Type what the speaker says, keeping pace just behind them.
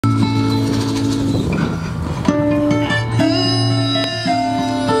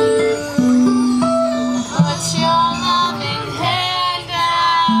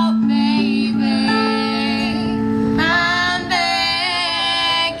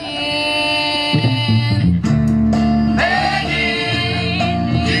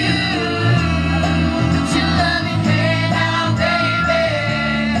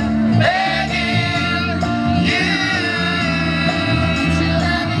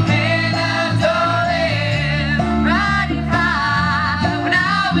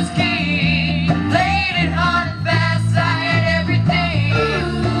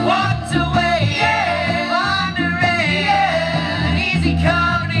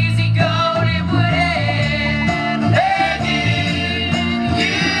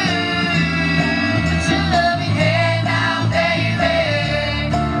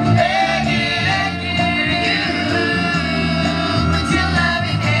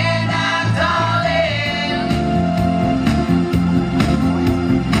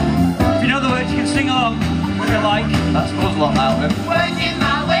That goes a lot out of it. Working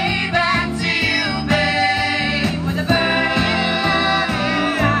my way back to you, babe, with a burning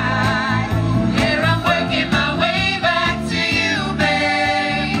eye. Yeah, I'm working my way back to you,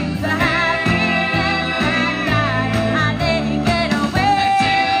 babe. The happy night, I let it get away.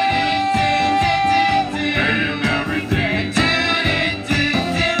 And everything.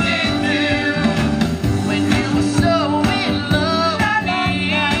 When you were so in love with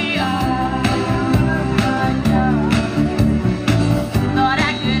me. Thought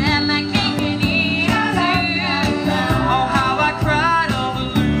I could have my cake and eat it too. Oh, how I cried over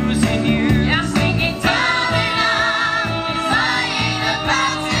losing you. I'm thinking, darling, I ain't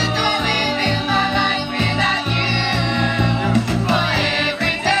about to go living my life without you. For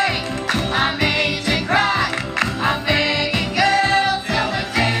every day I made you cry, I'm begging, girl, till the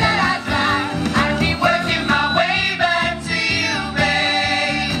day that I die. I keep working my way back to you,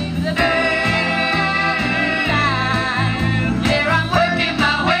 babe. The burning light. Yeah, I'm working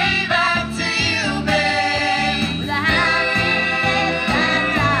my way back to you, babe. The happiness that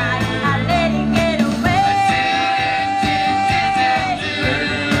died, I let it get away.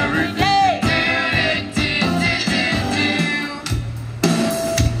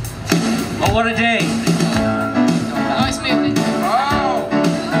 Oh, what a day. Nice movement. Oh!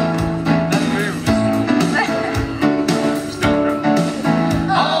 That moves.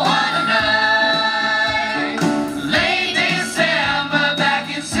 Oh, what a night, late December back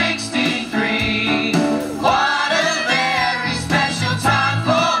in '63. What a very special time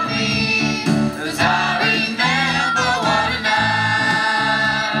for me, 'cause I remember what a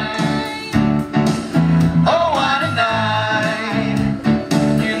night. Oh, what a night.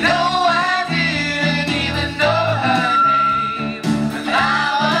 You know I didn't even know her name, and I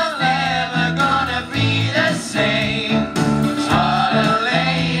was never gonna be the same. What a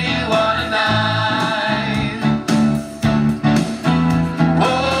lady, what a night.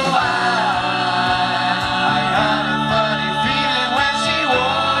 Oh, I had a funny feeling when she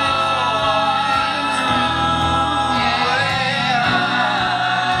wore it yeah.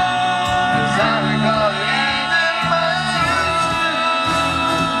 'Cause I recall it ain't that much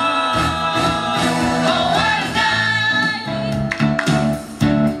oh, what a night.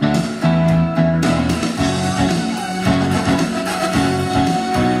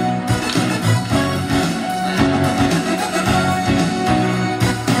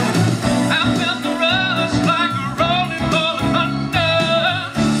 I felt the rush like a rolling ball of thunder.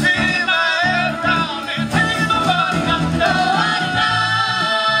 Spinning my head around and taking my body under.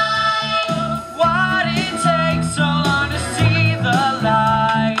 Why did it take so long to see the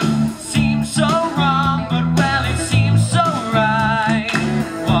light? Seems so wrong, but well, it seems so right.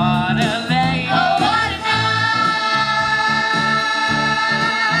 What a lady. Oh, what a night.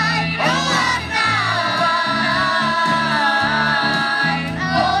 Oh, what a night.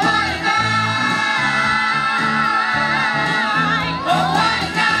 Oh, what a night. Oh, what a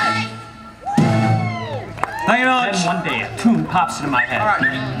night. How you doing? Then one day a tune pops into my head. I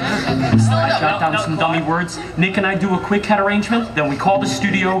jot down some dummy words. Nick and I do a quick head arrangement. Then we call the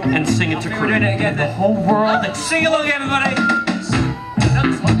studio and sing it to crew. We're doing it again. The whole world. Sing along, everybody. Just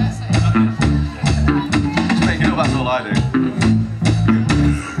make it up, that's all I do.